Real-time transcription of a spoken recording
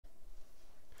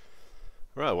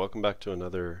Alright, welcome back to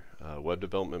another web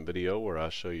development video where I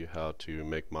show you how to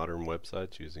make modern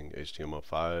websites using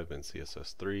HTML5 and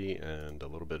CSS3 and a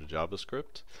little bit of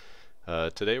JavaScript.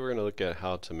 Today we're going to look at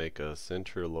how to make a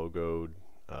center logoed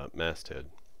masthead.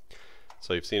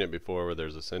 So you've seen it before where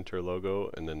there's a center logo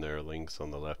and then there are links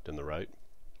on the left and the right.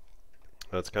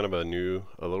 That's kind of a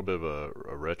little bit of a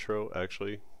retro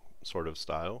actually sort of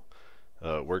style.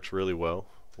 It works really well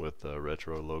with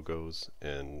retro logos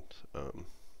and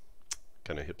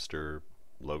kind of hipster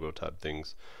logo type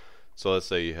things. So let's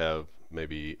say you have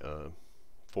maybe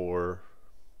 4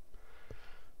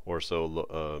 or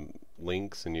so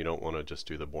links and you don't want to just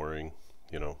do the boring,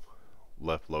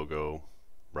 left logo,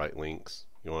 right links.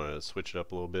 You want to switch it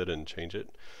up a little bit and change it.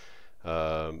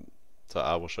 So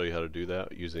I will show you how to do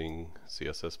that using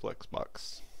CSS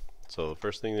Flexbox. So the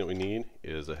first thing that we need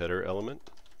is a header element,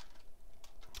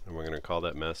 and we're going to call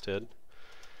that masthead.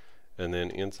 And then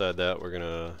inside that we're going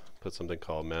to put something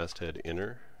called masthead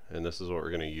inner, and this is what we're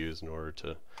going to use in order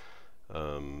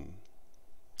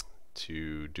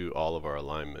to do all of our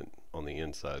alignment on the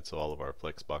inside, so all of our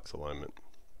Flexbox alignment.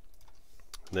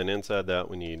 And then inside that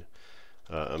we need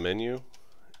a menu,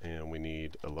 and we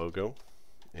need a logo,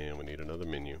 and we need another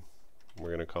menu. We're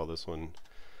going to call this one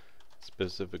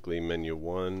specifically menu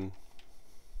 1,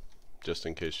 just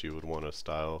in case you would want to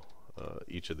style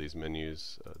each of these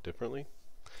menus differently.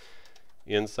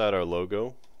 Inside our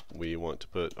logo we want to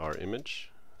put our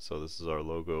image, so this is our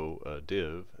logo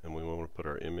div, and we want to put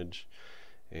our image,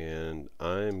 and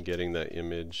I'm getting that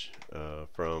image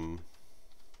from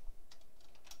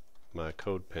my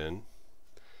Codepen,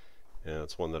 and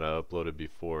it's one that I uploaded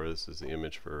before. This is the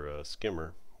image for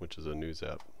Skimmer, which is a news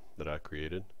app that I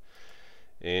created,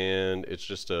 and it's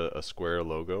just a square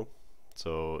logo,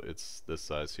 so it's this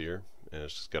size here, and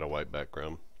it's just got a white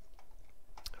background.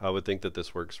 I would think that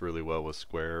this works really well with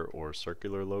square or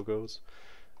circular logos.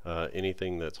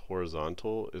 Anything that's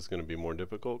horizontal is going to be more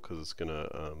difficult because it's going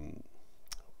to,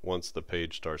 once the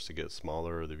page starts to get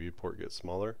smaller or the viewport gets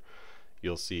smaller,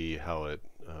 you'll see how it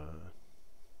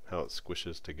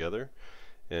squishes together,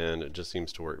 and it just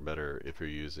seems to work better if you're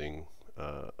using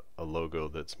a logo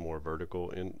that's more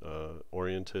vertical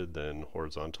oriented than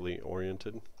horizontally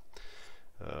oriented.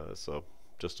 So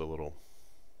just a little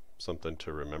something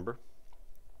to remember.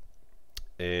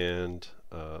 And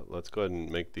let's go ahead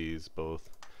and make these both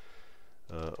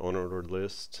unordered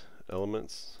list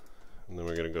elements, and then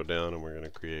we're going to go down and we're going to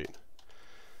create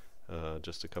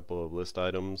just a couple of list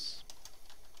items.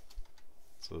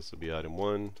 So this will be item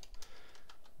 1,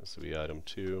 this will be item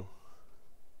 2,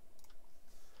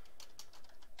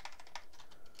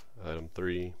 item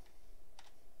 3,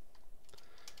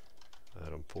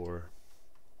 item 4,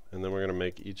 and then we're going to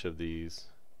make each of these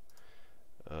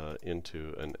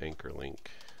into an anchor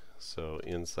link. So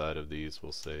inside of these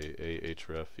we'll say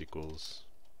ahref equals,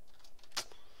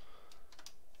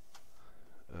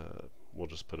 we'll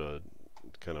just put a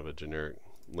kind of a generic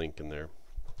link in there.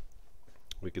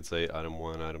 We could say item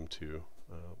 1, item 2,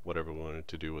 whatever we wanted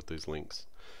to do with these links.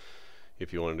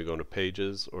 If you wanted to go into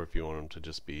pages, or if you want them to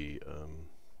just be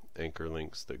anchor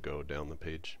links that go down the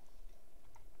page.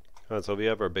 So we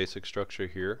have our basic structure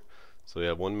here. So we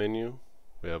have one menu,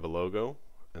 we have a logo,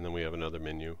 and then we have another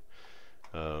menu.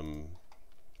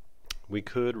 We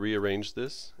could rearrange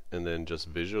this and then just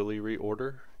visually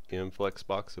reorder in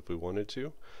Flexbox if we wanted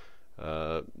to.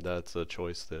 That's a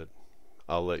choice that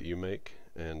I'll let you make,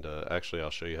 and actually I'll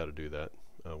show you how to do that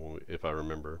if I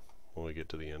remember when we get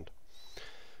to the end.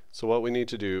 So what we need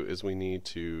to do is we need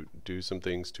to do some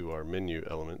things to our menu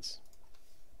elements.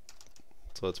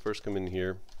 So let's first come in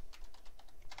here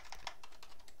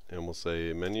and we'll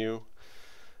say menu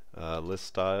list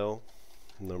style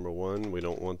number 1. We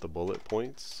don't want the bullet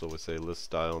points, so we say list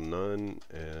style none,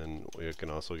 and we can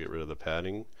also get rid of the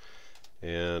padding,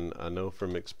 and I know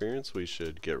from experience we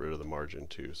should get rid of the margin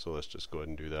too, so let's just go ahead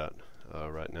and do that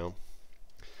right now.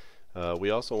 We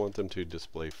also want them to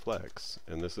display flex,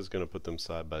 and this is going to put them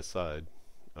side by side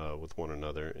with one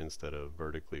another instead of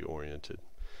vertically oriented.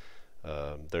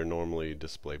 They're normally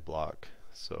display block,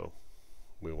 so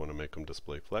we want to make them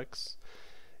display flex.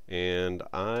 And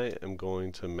I am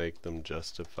going to make them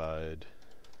justified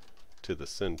to the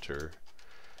center.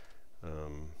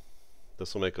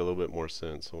 This will make a little bit more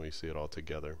sense when we see it all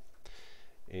together.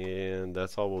 And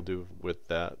that's all we'll do with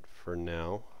that for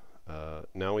now.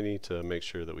 Now we need to make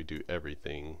sure that we do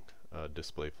everything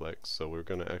display flex. So we're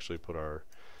going to actually put our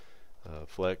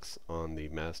flex on the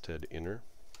masthead inner.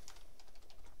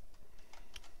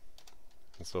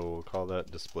 And so we'll call that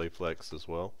display flex as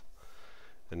well.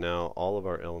 And now all of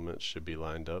our elements should be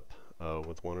lined up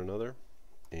with one another,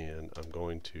 and I'm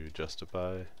going to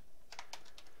justify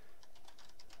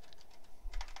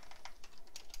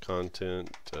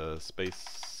content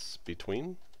space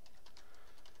between,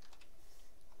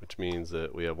 which means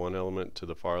that we have one element to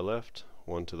the far left,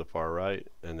 one to the far right,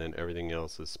 and then everything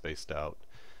else is spaced out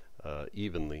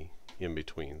evenly in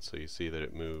between. So you see that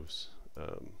it moves,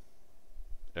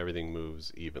 everything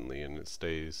moves evenly, and it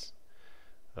stays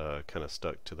kind of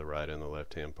stuck to the right and the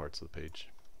left hand parts of the page.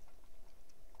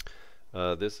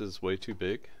 This is way too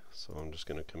big, so I'm just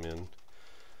going to come in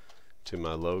to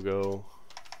my logo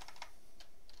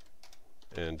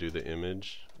and do the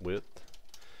image width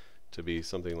to be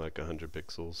something like 100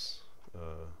 pixels.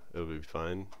 It'll be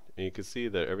fine. And you can see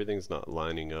that everything's not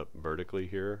lining up vertically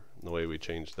here. And the way we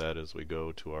change that is we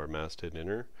go to our masthead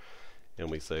inner and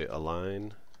we say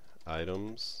align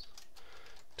items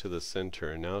to the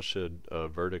center, and now should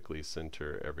vertically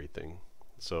center everything.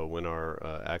 So when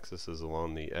our axis is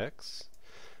along the X,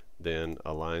 then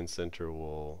align center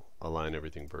will align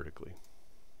everything vertically.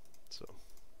 So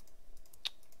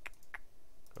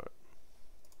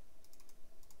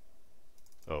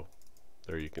oh,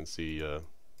 there you can see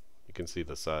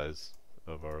the size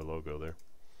of our logo there.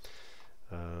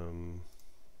 Let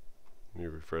me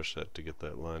refresh that to get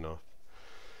that line off.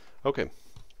 Okay,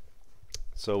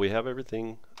 so we have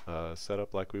everything set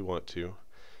up like we want to.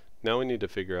 Now we need to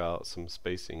figure out some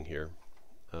spacing here.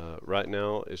 Right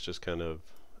now it's just kind of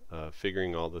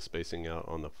figuring all the spacing out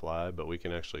on the fly, but we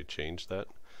can actually change that.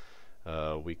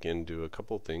 We can do a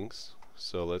couple things.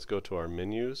 So let's go to our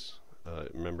menus.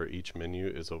 Remember, each menu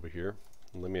is over here.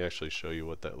 Let me actually show you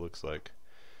what that looks like.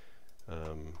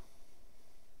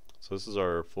 So this is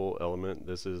our full element.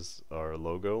 This is our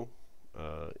logo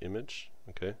image.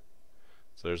 Okay,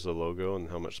 so there's the logo and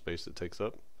how much space it takes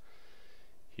up.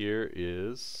 Here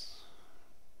is,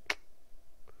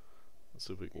 let's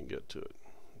see if we can get to it.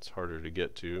 It's harder to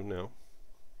get to now.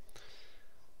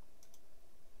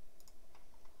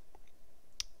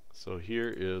 So here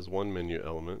is one menu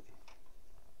element,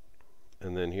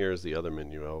 and then here's the other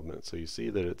menu element. So you see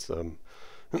that it's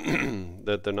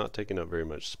that they're not taking up very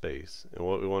much space, and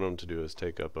what we want them to do is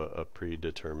take up a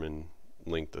predetermined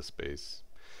length of space.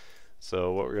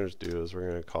 So what we're going to do is we're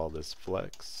going to call this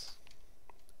flex,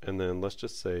 and then let's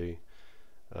just say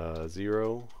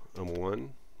 0 and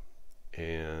 1,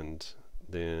 and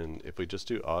then if we just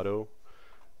do auto,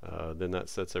 then that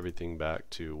sets everything back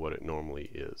to what it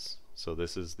normally is. So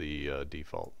this is the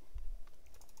default.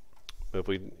 If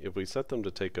we set them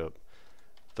to take up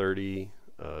 30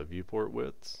 viewport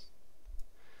widths,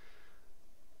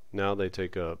 now they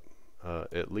take up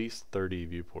at least 30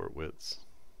 viewport widths.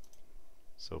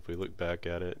 So if we look back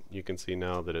at it, you can see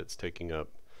now that it's taking up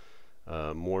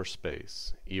more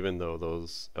space. Even though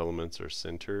those elements are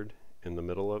centered in the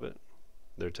middle of it,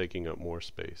 they're taking up more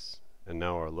space. And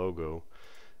now our logo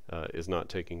is not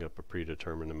taking up a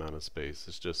predetermined amount of space.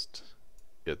 It's just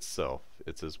itself.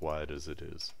 It's as wide as it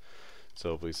is.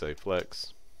 So if we say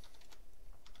flex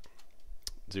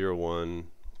 0, 1,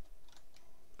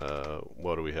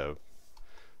 what do we have?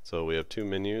 So we have two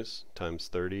menus times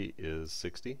 30 is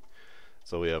 60.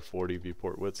 So we have 40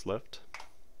 viewport widths left.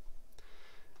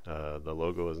 The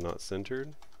logo is not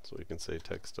centered, so we can say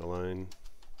text align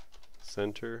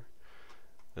center,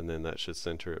 and then that should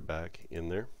center it back in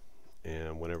there.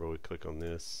 And whenever we click on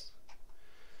this,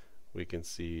 we can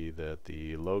see that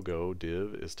the logo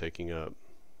div is taking up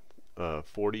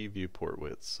 40 viewport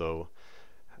widths. So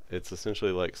it's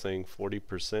essentially like saying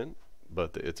 40%,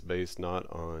 but it's based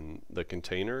not on the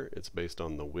container, it's based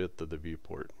on the width of the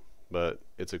viewport. But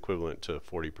it's equivalent to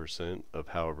 40% of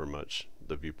however much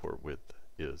the viewport width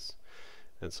is.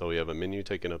 And so we have a menu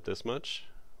taking up this much,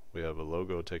 we have a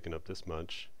logo taking up this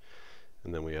much,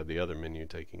 and then we have the other menu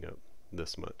taking up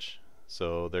this much.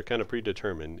 So they're kind of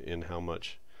predetermined in how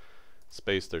much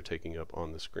space they're taking up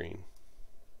on the screen.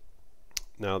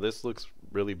 Now this looks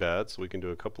really bad, so we can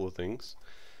do a couple of things.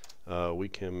 We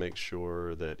can make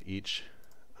sure that each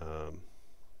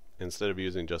instead of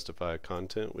using justify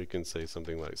content, we can say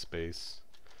something like space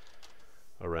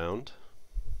around,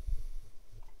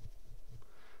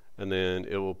 and then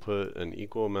it will put an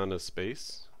equal amount of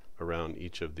space around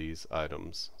each of these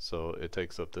items. So it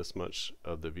takes up this much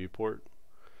of the viewport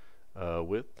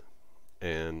width,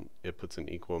 and it puts an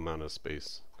equal amount of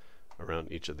space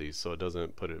around each of these, so it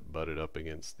doesn't put it butted up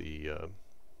against the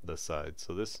side.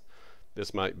 So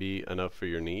this might be enough for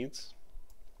your needs.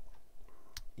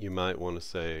 You might want to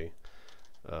say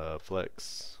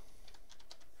flex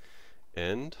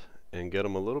end and get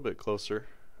them a little bit closer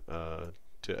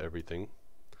to everything.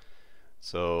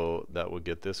 So that will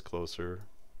get this closer,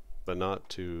 but not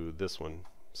to this one.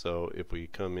 So if we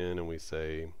come in and we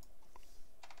say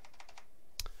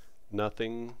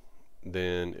nothing,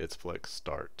 then it's flex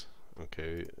start.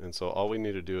 Okay, and so all we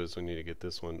need to do is we need to get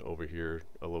this one over here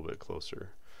a little bit closer.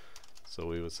 So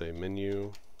we would say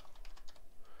menu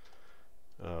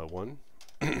 1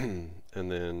 and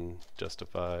then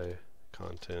justify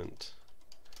content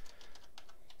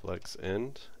flex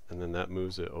end, and then that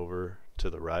moves it over to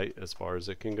the right as far as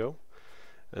it can go.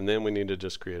 And then we need to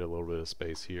just create a little bit of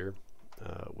space here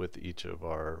with each of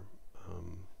our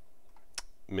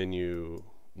menu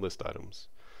list items.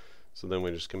 So then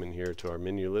we just come in here to our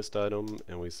menu list item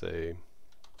and we say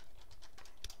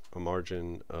a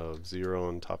margin of 0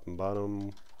 on top and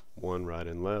bottom, 1 right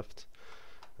and left,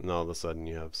 and all of a sudden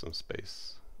you have some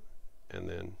space. And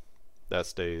then that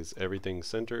stays everything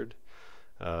centered,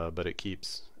 but it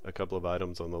keeps a couple of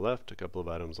items on the left, a couple of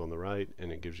items on the right,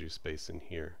 and it gives you space in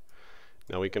here.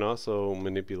 Now we can also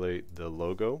manipulate the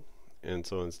logo, and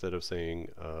so instead of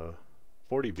saying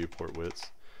 40 viewport widths,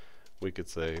 we could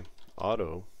say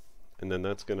auto, and then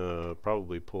that's going to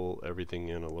probably pull everything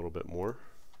in a little bit more.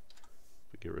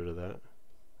 If we get rid of that,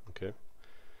 okay.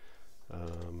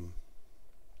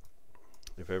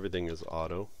 If everything is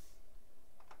auto,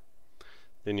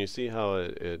 then you see how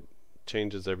it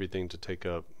changes everything to take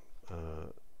up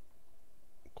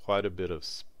quite a bit of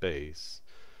space.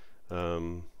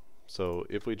 So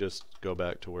if we just go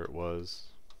back to where it was,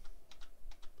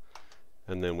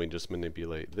 and then we just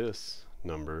manipulate this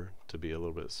number to be a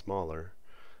little bit smaller,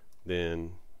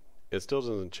 then it still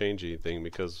doesn't change anything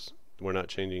because we're not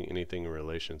changing anything in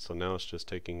relation. So now it's just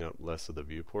taking up less of the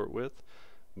viewport width,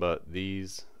 but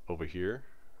these over here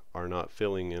are not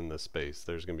filling in the space.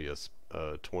 There's going to be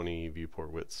a 20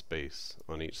 viewport width space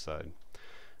on each side.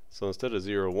 So instead of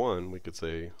 0, 1, we could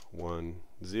say 1,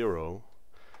 0,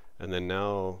 and then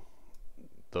now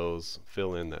those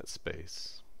fill in that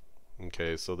space.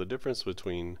 Okay, so the difference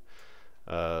between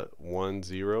 1,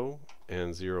 0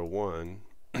 and 0, 1,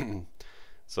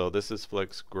 so this is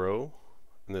flex grow,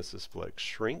 and this is flex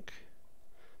shrink,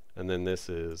 and then this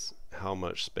is how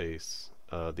much space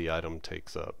the item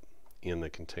takes up in the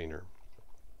container,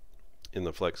 in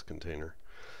the flex container.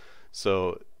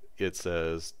 So it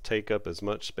says take up as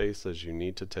much space as you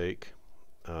need to take,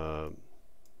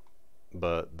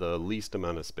 but the least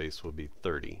amount of space will be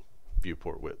 30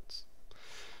 viewport widths.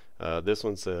 This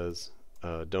one says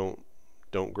don't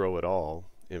grow at all.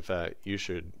 In fact, you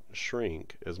should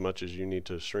shrink as much as you need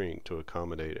to shrink to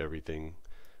accommodate everything,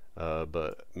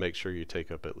 but make sure you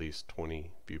take up at least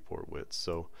 20 viewport widths.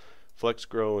 So flex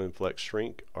grow and flex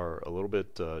shrink are a little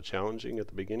bit challenging at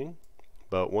the beginning,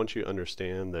 but once you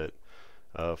understand that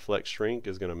flex shrink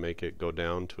is going to make it go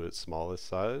down to its smallest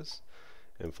size,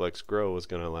 and flex grow is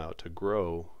going to allow it to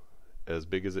grow as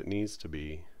big as it needs to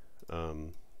be,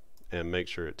 and make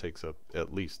sure it takes up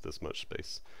at least this much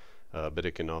space, but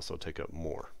it can also take up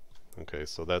more. Okay,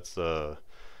 so that's the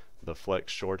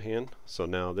flex shorthand. So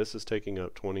now this is taking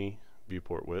up 20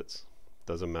 viewport widths.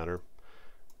 Doesn't matter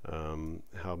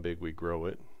how big we grow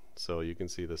it. So you can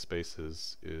see the space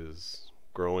is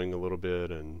growing a little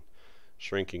bit and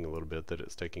shrinking a little bit that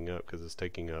it's taking up, because it's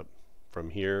taking up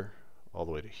from here all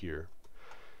the way to here.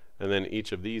 And then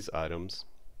each of these items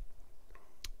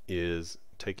is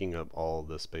taking up all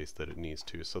the space that it needs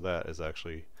to. So that is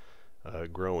actually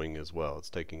growing as well. It's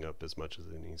taking up as much as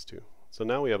it needs to. So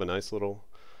now we have a nice little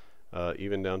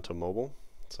even down to mobile.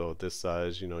 So at this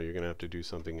size, you know, you're going to have to do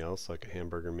something else like a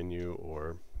hamburger menu,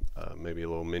 or maybe a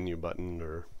little menu button,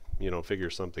 or you know, figure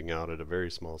something out at a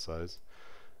very small size.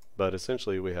 But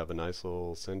essentially we have a nice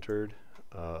little centered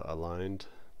aligned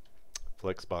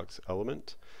Flexbox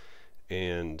element,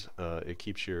 and it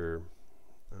keeps your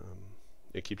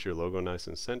logo nice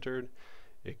and centered.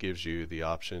 It gives you the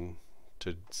option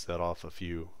to set off a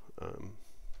few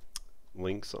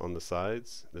links on the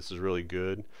sides. This is really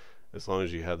good as long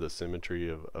as you have the symmetry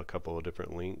of a couple of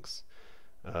different links.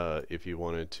 If you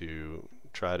wanted to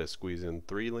try to squeeze in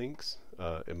 3 links,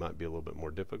 it might be a little bit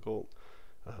more difficult.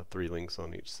 3 links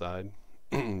on each side.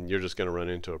 You're just going to run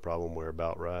into a problem where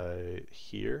about right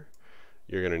here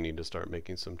you're going to need to start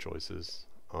making some choices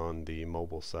on the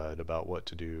mobile side about what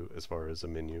to do as far as a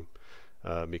menu,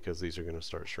 because these are going to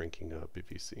start shrinking up,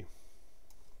 if you see.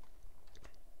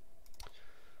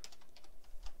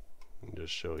 I'll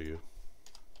just show you.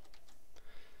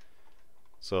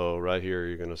 So right here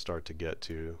you're going to start to get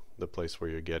to the place where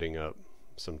you're getting up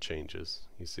some changes.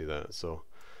 You see that? So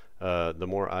the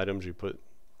more items you put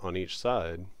on each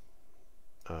side,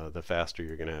 the faster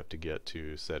you're going to have to get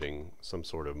to setting some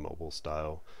sort of mobile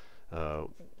style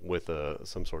with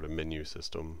some sort of menu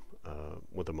system,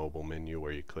 with a mobile menu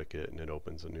where you click it and it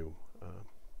opens a new,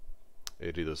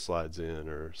 it either slides in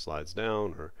or slides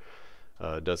down,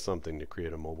 or does something to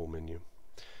create a mobile menu.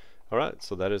 Alright,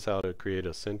 so that is how to create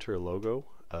a center logo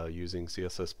using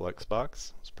CSS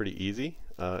Flexbox. It's pretty easy.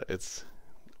 It's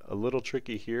a little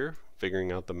tricky here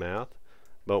figuring out the math,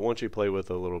 but once you play with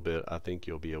it a little bit, I think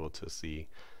you'll be able to see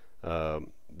that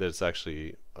it's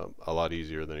actually a lot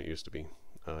easier than it used to be,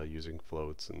 using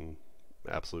floats and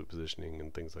absolute positioning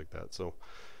and things like that. So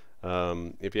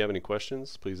if you have any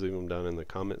questions, please leave them down in the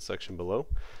comment section below.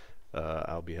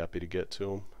 I'll be happy to get to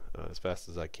them as fast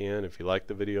as I can. If you like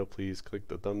the video, please click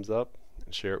the thumbs up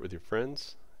and share it with your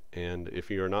friends. And if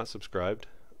you are not subscribed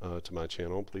to my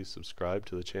channel, please subscribe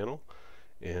to the channel,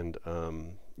 and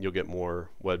you'll get more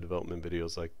web development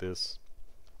videos like this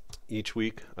each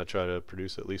week. I try to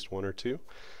produce at least one or two,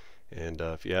 and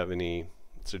if you have any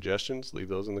suggestions, leave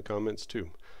those in the comments too.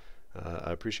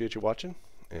 I appreciate you watching,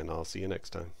 and I'll see you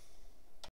next time.